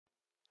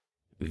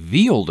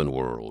The Olden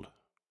World,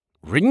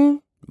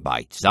 written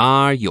by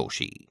Czar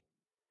Yoshi.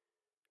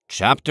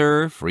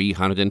 Chapter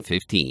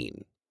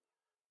 315.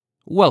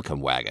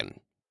 Welcome Wagon.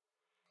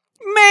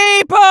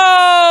 Maple!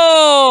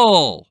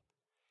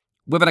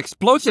 With an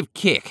explosive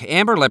kick,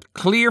 Amber leapt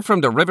clear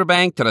from the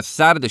riverbank to the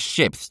side of the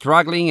ship,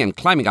 struggling and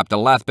climbing up the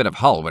last bit of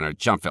hull when her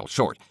jump fell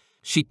short.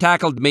 She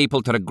tackled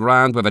Maple to the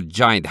ground with a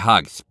giant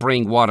hug,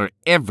 spraying water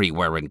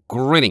everywhere and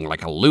grinning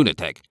like a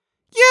lunatic.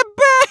 "You're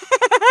back!"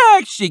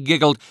 she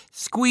giggled,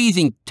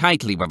 squeezing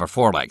tightly with her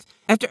forelegs.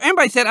 "After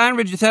everybody said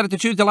Ironridge decided to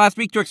choose the last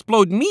week to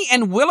explode, me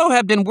and Willow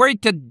have been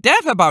worried to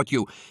death about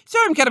you.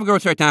 Sorry I'm kind of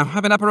gross right now.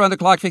 I've been up around the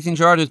clock fixing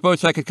Gerardo's boat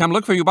so I could come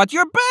look for you, but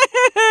you're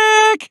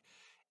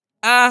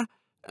back!"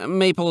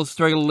 Maple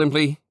struggled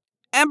limply.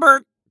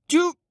 "Amber,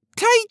 too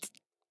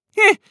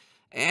tight?"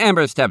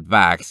 Amber stepped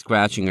back,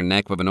 scratching her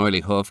neck with an oily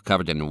hoof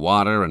covered in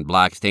water and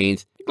black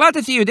stains. "Glad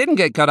to see you didn't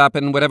get caught up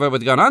in whatever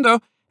was going on, though.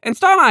 And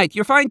Starlight,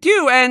 you're fine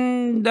too,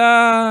 and,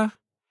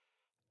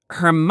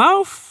 Her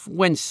mouth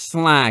went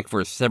slack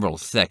for several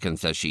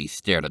seconds as she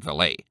stared at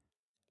Valet.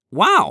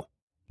 "Wow,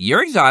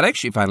 you're exotic,"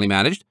 she finally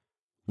managed.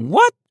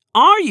 "What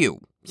are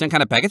you, some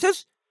kind of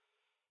Pegasus?"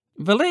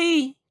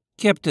 Valet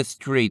kept a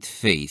straight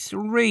face,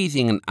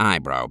 raising an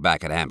eyebrow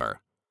back at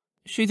Amber.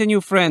 "She's a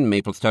new friend,"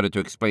 Maple started to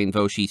explain,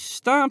 though she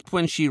stopped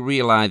when she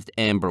realized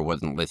Amber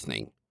wasn't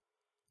listening.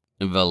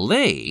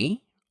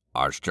 Valet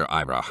arched her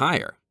eyebrow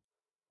higher.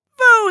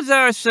 "Those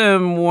are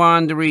some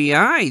wandery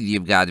eyes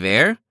you've got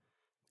there."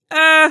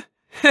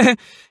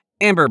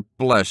 Amber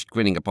blushed,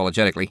 grinning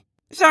apologetically.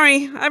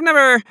 "Sorry, I've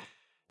never—"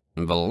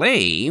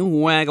 Valet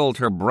waggled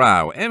her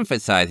brow,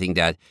 emphasizing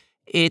that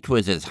it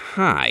was as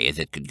high as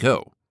it could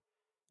go.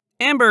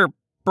 Amber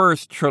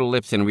pursed her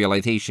lips in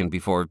realization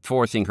before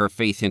forcing her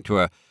face into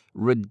a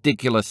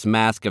ridiculous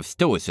mask of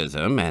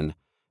stoicism and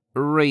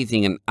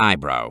raising an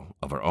eyebrow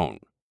of her own.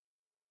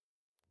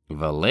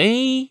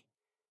 Valet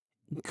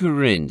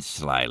grinned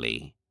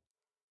slyly.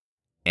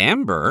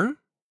 Amber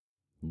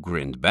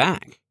grinned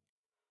back.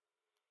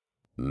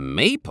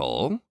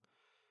 Maple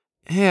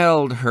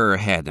held her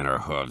head in her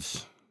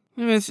hooves.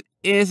 "This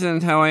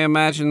isn't how I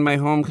imagined my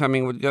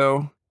homecoming would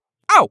go."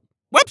 "Oh,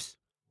 whoops!"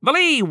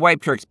 Valet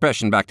wiped her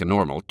expression back to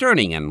normal,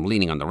 turning and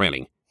leaning on the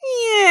railing.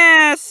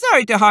 "Yeah,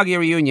 sorry to hog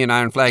your reunion,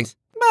 Ironflags.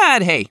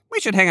 But hey,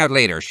 we should hang out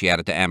later," she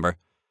added to Amber.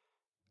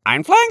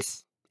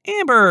 "Ironflags?"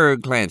 Amber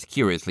glanced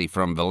curiously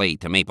from Valet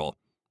to Maple.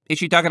 "Is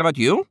she talking about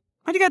you?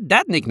 How'd you get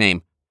that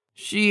nickname?"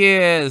 "She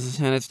is,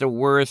 and it's the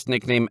worst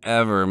nickname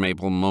ever,"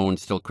 Maple moaned,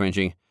 still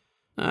cringing.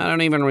 "I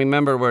don't even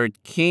remember where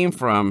it came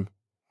from."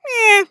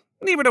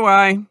 Neither do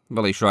I,"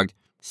 Valet shrugged.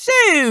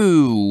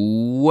 "So,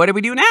 what do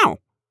we do now?"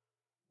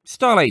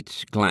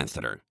 Starlight glanced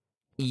at her.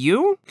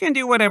 "You can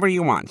do whatever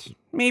you want.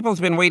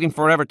 Maple's been waiting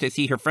forever to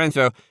see her friends,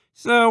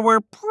 so we're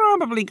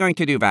probably going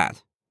to do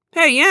that."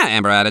 "Hey, yeah,"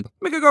 Amber added.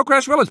 "We could go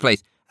crash Willow's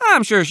place.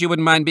 I'm sure she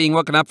wouldn't mind being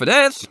woken up for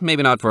this.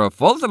 Maybe not for a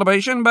full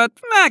celebration, but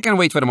I can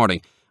wait for the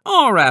morning.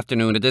 Or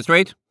afternoon at this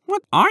rate.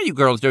 What are you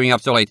girls doing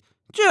up so late?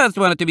 Just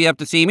wanted to be up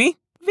to see me.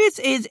 This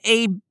is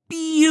a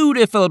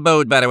beautiful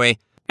boat, by the way.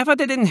 I thought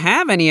they didn't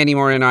have any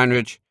anymore in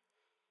Ironridge."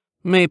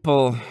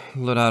 Maple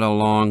let out a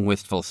long,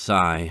 wistful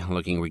sigh,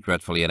 looking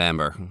regretfully at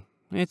Amber.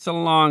 "It's a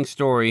long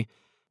story,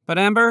 but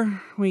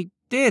Amber, we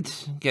did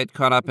get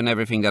caught up in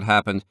everything that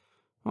happened.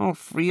 All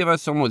three of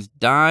us almost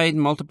died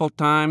multiple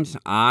times.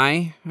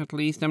 I, at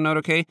least, am not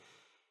okay.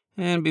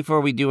 And before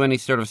we do any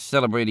sort of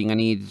celebrating, I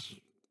need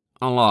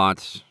a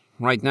lot.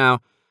 Right now,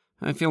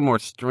 I feel more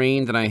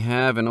strained than I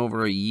have in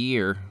over a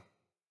year."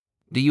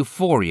 The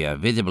euphoria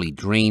visibly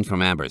drained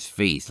from Amber's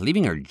face,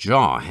 leaving her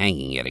jaw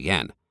hanging yet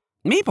again.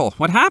 "Maple,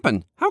 what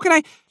happened? How can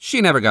I—" She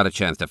never got a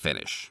chance to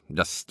finish.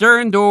 The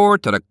stern door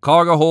to the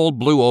cargo hold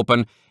blew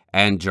open,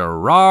 and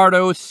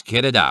Gerardo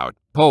skidded out,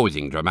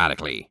 posing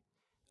dramatically.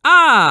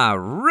 "Ah,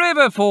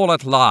 Riverfall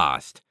at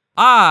last!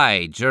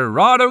 I,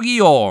 Gerardo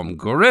Guillaume,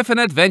 Griffin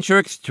Adventure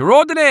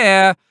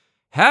Extraordinaire,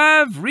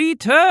 have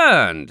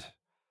returned!"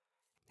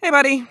 "Hey,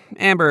 buddy,"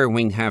 Amber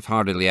winked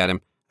half-heartedly at him.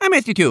 "I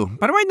missed you too,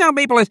 but right now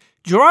Maple is—"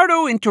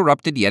 Gerardo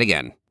interrupted yet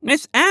again.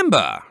 "Miss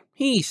Amber!"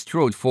 He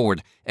strode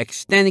forward,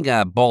 extending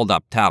a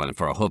balled-up talon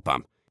for a hoof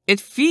bump. "It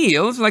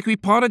feels like we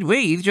parted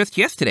ways just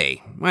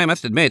yesterday. I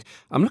must admit,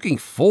 I'm looking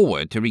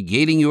forward to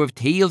regaling you with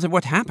tales of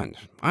what happened.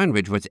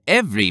 Ironridge was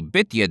every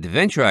bit the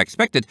adventure I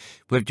expected,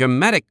 with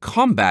dramatic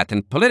combat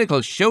and political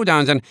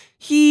showdowns, and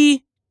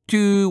he,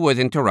 too, was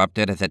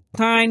interrupted as a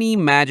tiny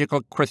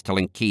magical crystal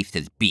encased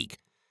his beak.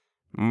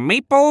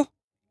 Maple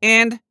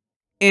and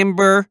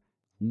Amber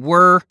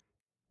were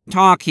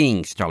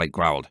talking," Starlight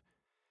growled.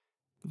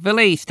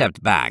 Valet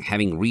stepped back,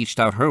 having reached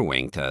out her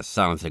wing to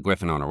silence the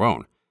griffin on her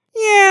own.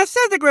 "Yeah,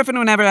 says the griffin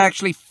who never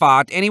actually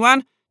fought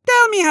anyone.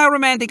 Tell me how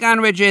romantic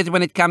Ironridge is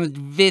when it comes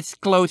this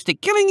close to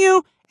killing you,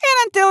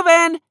 and until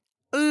then,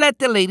 let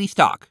the ladies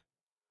talk."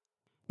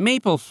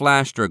 Maple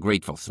flashed her a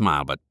grateful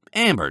smile, but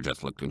Amber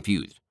just looked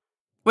confused.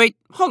 "Wait,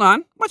 hold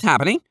on. What's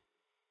happening?"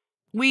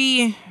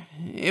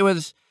 It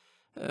was...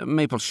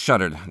 Maple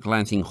shuddered,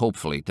 glancing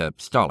hopefully to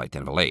Starlight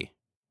and Valet.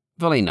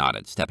 Valet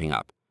nodded, stepping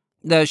up.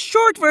 "The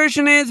short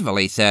version is,"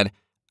 Valet said,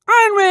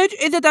 Ironridge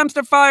is a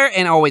dumpster fire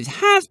and always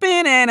has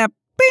been, and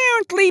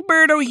apparently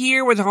Birdo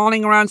here was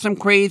hauling around some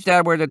crates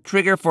that were the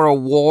trigger for a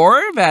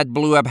war that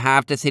blew up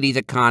half the city's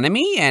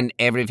economy and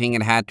everything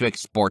it had to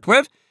export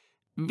with.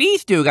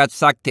 These two got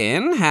sucked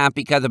in, half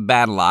because of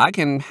bad luck,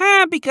 and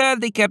half because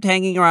they kept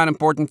hanging around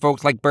important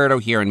folks like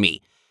Birdo here and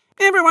me.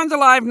 Everyone's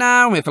alive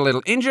now, if a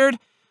little injured.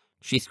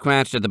 She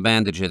scratched at the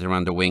bandages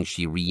around the wing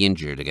she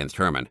re-injured against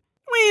Herman.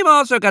 We've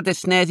also got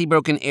this snazzy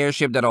broken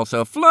airship that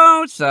also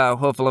floats, a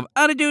hood full of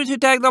other dudes who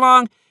tagged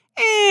along,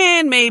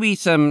 and maybe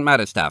some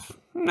other stuff.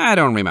 I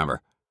don't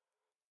remember.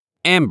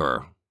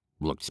 Amber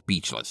looked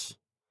speechless.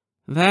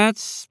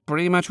 That's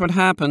pretty much what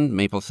happened,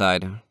 Maple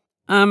sighed.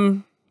 I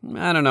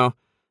don't know.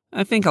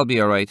 I think I'll be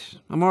alright.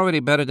 I'm already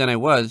better than I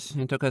was.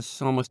 It took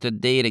us almost a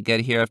day to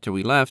get here after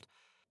we left.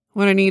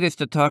 What I need is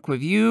to talk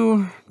with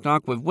you,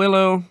 talk with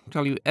Willow,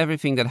 tell you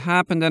everything that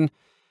happened, and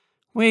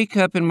wake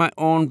up in my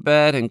own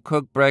bed and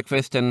cook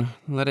breakfast and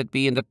let it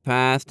be in the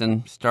past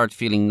and start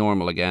feeling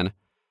normal again.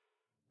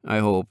 I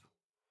hope.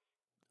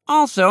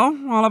 Also,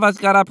 all of us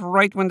got up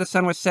right when the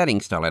sun was setting,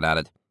 Starlight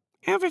added.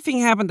 Everything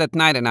happened at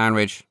night in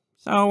Ironridge,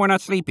 so we're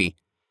not sleepy.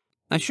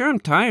 I sure am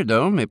tired,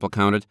 though, Maple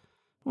countered.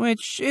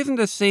 Which isn't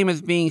the same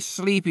as being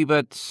sleepy,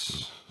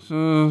 but...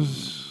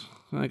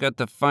 I got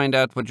to find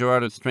out what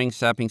Gerardo's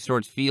string-sapping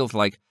sword feels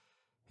like.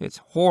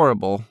 It's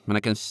horrible, and I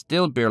can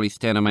still barely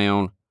stand on my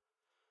own.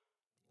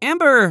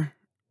 Amber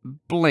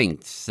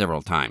blinked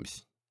several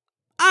times.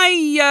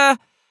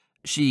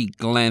 She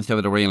glanced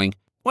over the railing.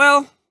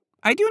 Well,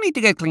 I do need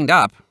to get cleaned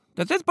up.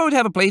 Does this boat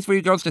have a place for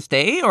you girls to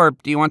stay, or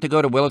do you want to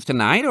go to Willow's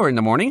tonight or in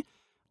the morning?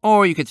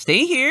 Or you could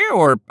stay here,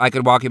 or I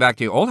could walk you back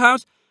to your old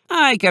house.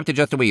 I kept it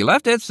just the way you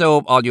left it,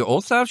 so all your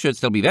old stuff should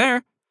still be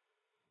there.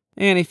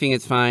 Anything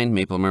is fine,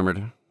 Maple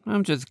murmured.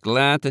 I'm just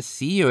glad to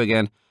see you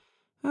again.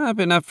 I've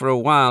been up for a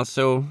while,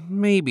 so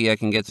maybe I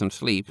can get some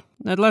sleep.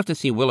 I'd love to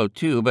see Willow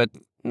too, but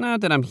now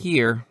that I'm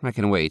here, I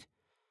can wait.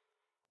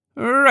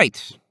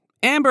 Right.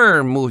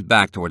 Amber moved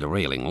back toward the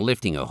railing,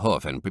 lifting a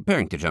hoof and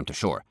preparing to jump to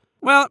shore.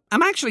 Well,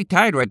 I'm actually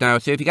tired right now,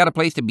 so if you got a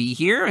place to be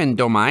here and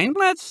don't mind,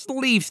 let's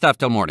leave stuff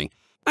till morning.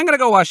 I'm gonna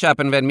go wash up,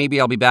 and then maybe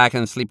I'll be back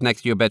and sleep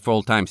next to your bed for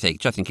old time's sake,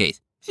 just in case.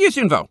 See you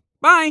soon, Vo.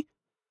 Bye!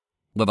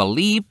 With a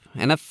leap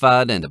and a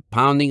thud and a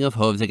pounding of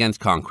hooves against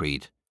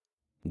concrete.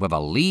 With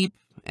a leap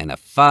and a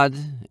thud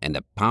and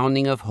a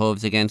pounding of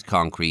hooves against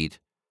concrete,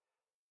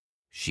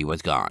 she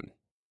was gone.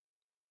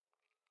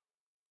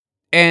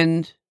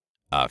 End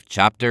of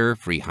chapter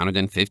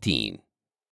 315.